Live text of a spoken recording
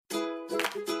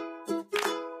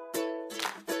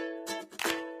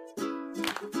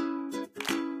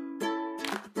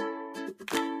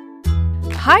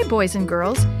Hi, boys and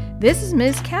girls. This is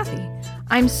Ms. Kathy.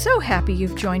 I'm so happy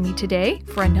you've joined me today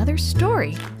for another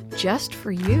story just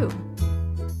for you.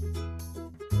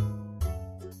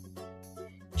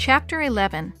 Chapter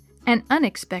 11, An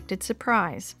Unexpected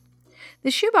Surprise. The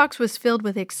shoebox was filled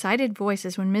with excited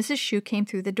voices when Mrs. Shoe came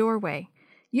through the doorway.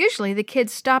 Usually the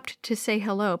kids stopped to say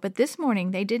hello, but this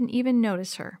morning they didn't even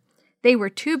notice her. They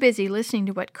were too busy listening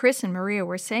to what Chris and Maria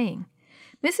were saying.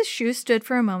 Mrs. Shoe stood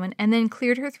for a moment and then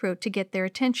cleared her throat to get their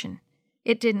attention.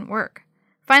 It didn't work.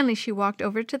 Finally, she walked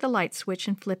over to the light switch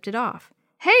and flipped it off.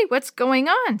 "Hey, what's going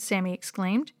on?" Sammy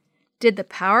exclaimed. "Did the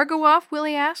power go off?"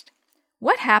 Willie asked.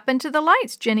 "What happened to the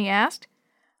lights?" Jenny asked.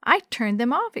 "I turned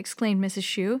them off," exclaimed Mrs.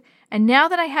 Shoe, "and now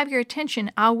that I have your attention,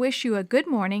 I'll wish you a good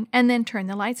morning and then turn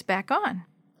the lights back on."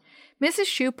 Mrs.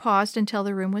 Shoe paused until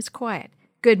the room was quiet.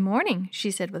 "Good morning,"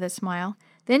 she said with a smile.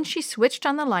 Then she switched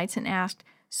on the lights and asked,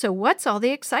 "So what's all the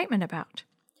excitement about?"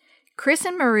 "Chris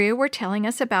and Maria were telling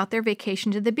us about their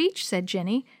vacation to the beach," said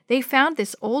Jenny. "They found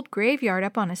this old graveyard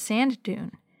up on a sand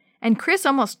dune." "And Chris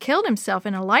almost killed himself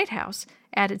in a lighthouse,"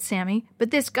 added Sammy,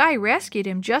 "but this guy rescued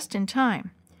him just in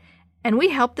time." "And we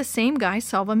helped the same guy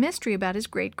solve a mystery about his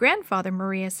great-grandfather,"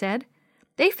 Maria said.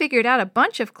 "They figured out a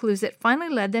bunch of clues that finally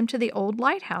led them to the old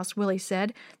lighthouse," Willie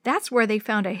said. "That's where they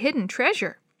found a hidden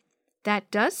treasure."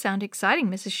 "That does sound exciting,"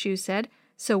 Mrs. Shoe said.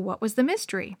 "So what was the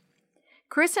mystery?"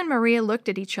 Chris and Maria looked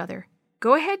at each other.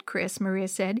 "Go ahead, Chris," Maria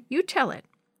said. "You tell it."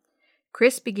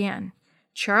 Chris began.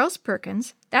 "Charles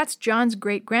Perkins, that's John's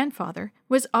great-grandfather,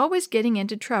 was always getting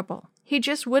into trouble. He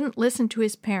just wouldn't listen to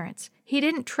his parents. He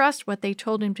didn't trust what they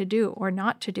told him to do or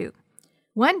not to do.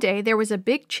 One day there was a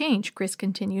big change," Chris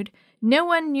continued. "No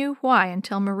one knew why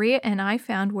until Maria and I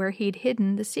found where he'd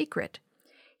hidden the secret.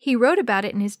 He wrote about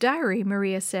it in his diary,"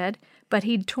 Maria said, "but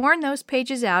he'd torn those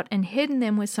pages out and hidden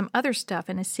them with some other stuff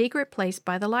in a secret place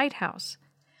by the lighthouse.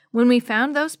 When we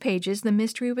found those pages, the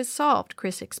mystery was solved,"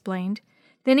 Chris explained.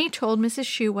 Then he told Mrs.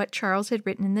 Shoe what Charles had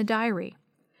written in the diary.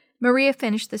 Maria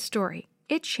finished the story.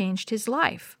 "It changed his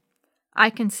life."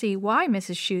 "I can see why,"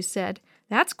 Mrs. Shoe said.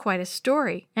 "That's quite a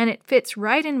story, and it fits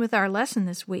right in with our lesson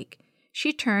this week."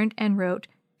 She turned and wrote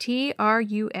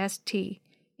T-R-U-S-T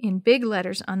in big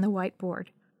letters on the whiteboard.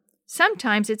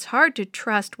 "Sometimes it's hard to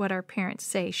trust what our parents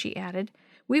say," she added.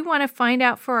 "We want to find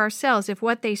out for ourselves if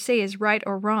what they say is right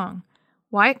or wrong.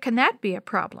 Why can that be a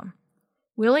problem?"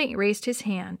 Willie raised his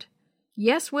hand.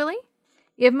 "Yes, Willie?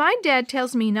 If my dad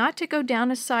tells me not to go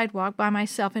down a sidewalk by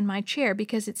myself in my chair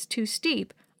because it's too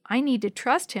steep, I need to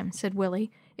trust him," said Willie.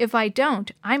 "If I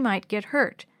don't, I might get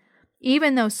hurt,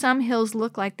 even though some hills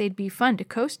look like they'd be fun to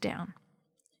coast down."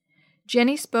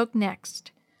 Jenny spoke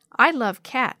next. "I love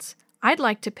cats. I'd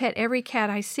like to pet every cat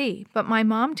I see, but my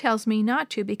mom tells me not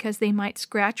to because they might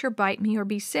scratch or bite me or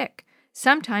be sick.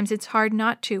 Sometimes it's hard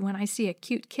not to when I see a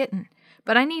cute kitten,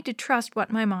 but I need to trust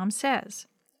what my mom says."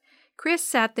 Chris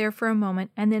sat there for a moment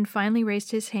and then finally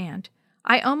raised his hand.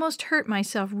 "I almost hurt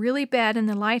myself really bad in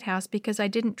the lighthouse because I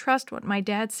didn't trust what my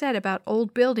dad said about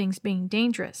old buildings being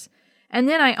dangerous. And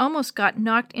then I almost got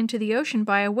knocked into the ocean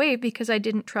by a wave because I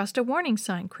didn't trust a warning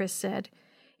sign," Chris said.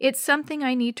 "It's something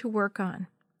I need to work on."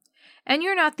 "And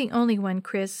you're not the only one,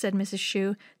 Chris," said Mrs.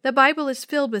 Shoe. "The Bible is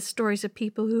filled with stories of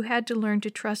people who had to learn to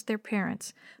trust their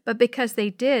parents, but because they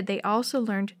did, they also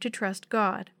learned to trust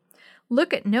God.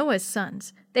 Look at Noah's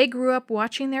sons. They grew up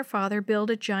watching their father build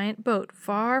a giant boat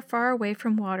far, far away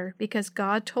from water because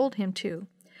God told him to.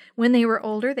 When they were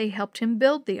older, they helped him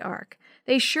build the ark.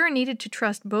 They sure needed to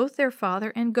trust both their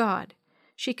father and God."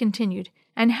 She continued,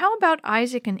 "And how about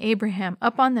Isaac and Abraham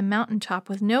up on the mountaintop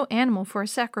with no animal for a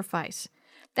sacrifice?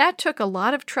 That took a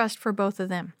lot of trust for both of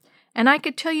them. And I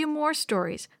could tell you more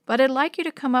stories, but I'd like you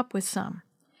to come up with some."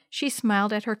 She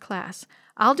smiled at her class.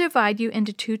 "I'll divide you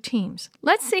into 2 teams.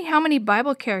 Let's see how many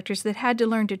Bible characters that had to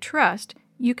learn to trust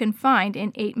you can find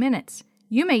in 8 minutes.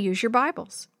 You may use your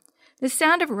Bibles." The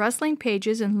sound of rustling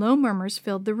pages and low murmurs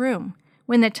filled the room.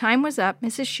 When the time was up,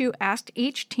 Mrs. Shoe asked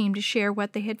each team to share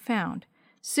what they had found.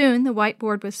 Soon the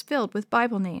whiteboard was filled with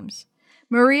Bible names.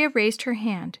 Maria raised her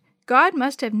hand. God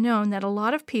must have known that a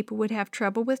lot of people would have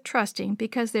trouble with trusting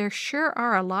because there sure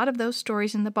are a lot of those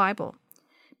stories in the Bible.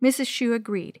 Mrs. Shoe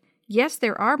agreed. "Yes,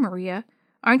 there are, Maria.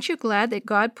 Aren't you glad that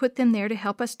God put them there to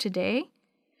help us today?"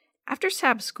 After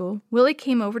Sabbath school, Willie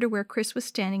came over to where Chris was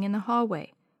standing in the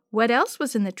hallway. "What else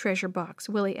was in the treasure box?"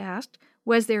 Willie asked.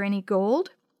 "Was there any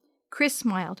gold?" Chris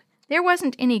smiled. "There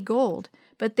wasn't any gold,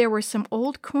 but there were some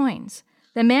old coins.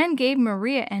 The man gave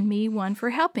Maria and me one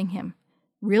for helping him."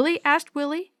 "Really?" asked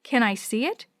Willie. "Can I see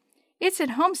it?" "It's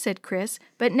at home," said Chris,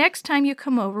 "but next time you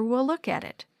come over, we'll look at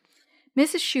it."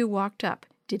 Mrs. Shoe walked up.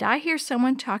 "Did I hear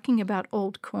someone talking about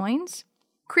old coins?"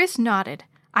 Chris nodded.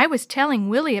 I was telling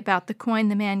Willie about the coin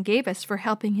the man gave us for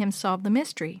helping him solve the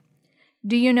mystery."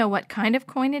 "Do you know what kind of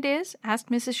coin it is?" asked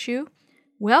Mrs. Shue.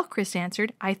 "Well," Chris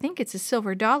answered, "I think it's a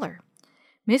silver dollar."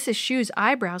 Mrs. Shue's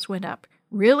eyebrows went up.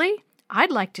 "Really?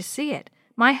 I'd like to see it.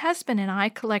 My husband and I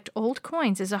collect old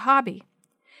coins as a hobby."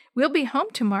 "We'll be home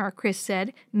tomorrow," Chris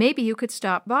said. "Maybe you could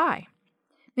stop by."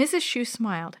 Mrs. Shue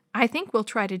smiled. "I think we'll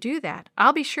try to do that.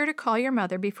 I'll be sure to call your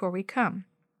mother before we come."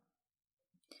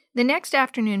 The next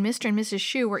afternoon, Mr. and Mrs.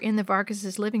 Shue were in the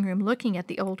Vargas' living room looking at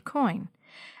the old coin.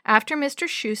 After Mr.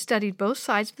 Shue studied both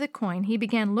sides of the coin, he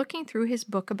began looking through his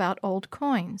book about old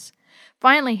coins.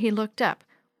 Finally, he looked up.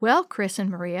 "Well, Chris and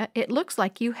Maria, it looks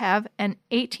like you have an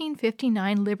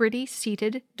 1859 Liberty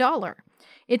seated dollar.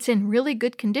 It's in really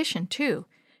good condition, too.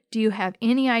 Do you have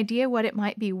any idea what it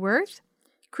might be worth?"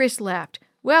 Chris laughed.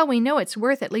 "Well, we know it's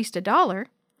worth at least $1.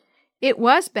 "It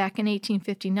was back in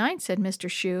 1859, said Mr.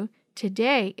 Shue.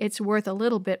 "Today, it's worth a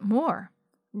little bit more."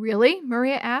 "Really?"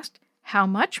 Maria asked. "How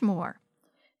much more?"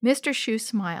 Mr. Shue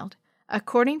smiled.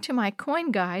 "According to my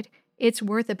coin guide, it's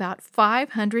worth about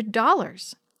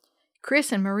 $500.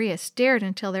 Chris and Maria stared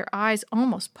until their eyes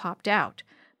almost popped out.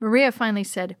 Maria finally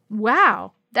said,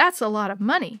 "Wow, that's a lot of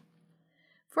money."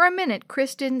 For a minute,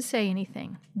 Chris didn't say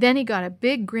anything. Then he got a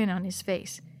big grin on his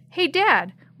face. "Hey,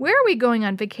 Dad, where are we going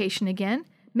on vacation again?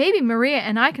 Maybe Maria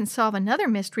and I can solve another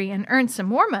mystery and earn some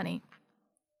more money."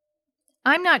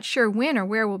 "I'm not sure when or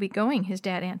where we'll be going," his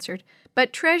dad answered.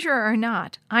 "But treasure or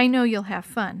not, I know you'll have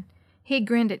fun." He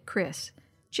grinned at Chris.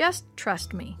 "Just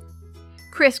trust me."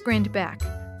 Chris grinned back.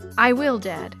 "I will,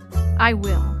 Dad. I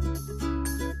will."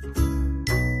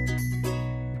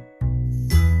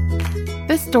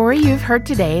 The story you've heard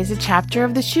today is a chapter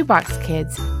of the Shoebox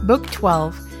Kids, Book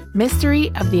 12,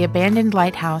 Mystery of the Abandoned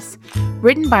Lighthouse,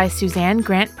 written by Suzanne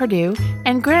Grant Perdue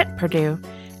and Grant Perdue,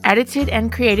 edited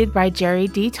and created by Jerry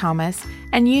D. Thomas,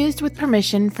 and used with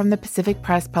permission from the Pacific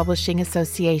Press Publishing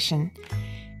Association.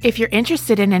 If you're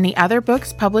interested in any other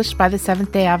books published by the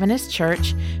Seventh-day Adventist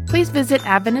Church, please visit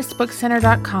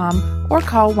AdventistBookCenter.com or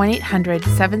call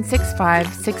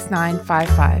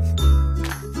 1-800-765-6955.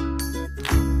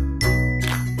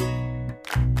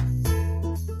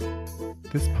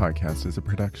 This podcast is a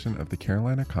production of the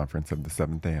Carolina Conference of the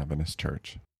Seventh-day Adventist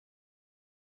Church.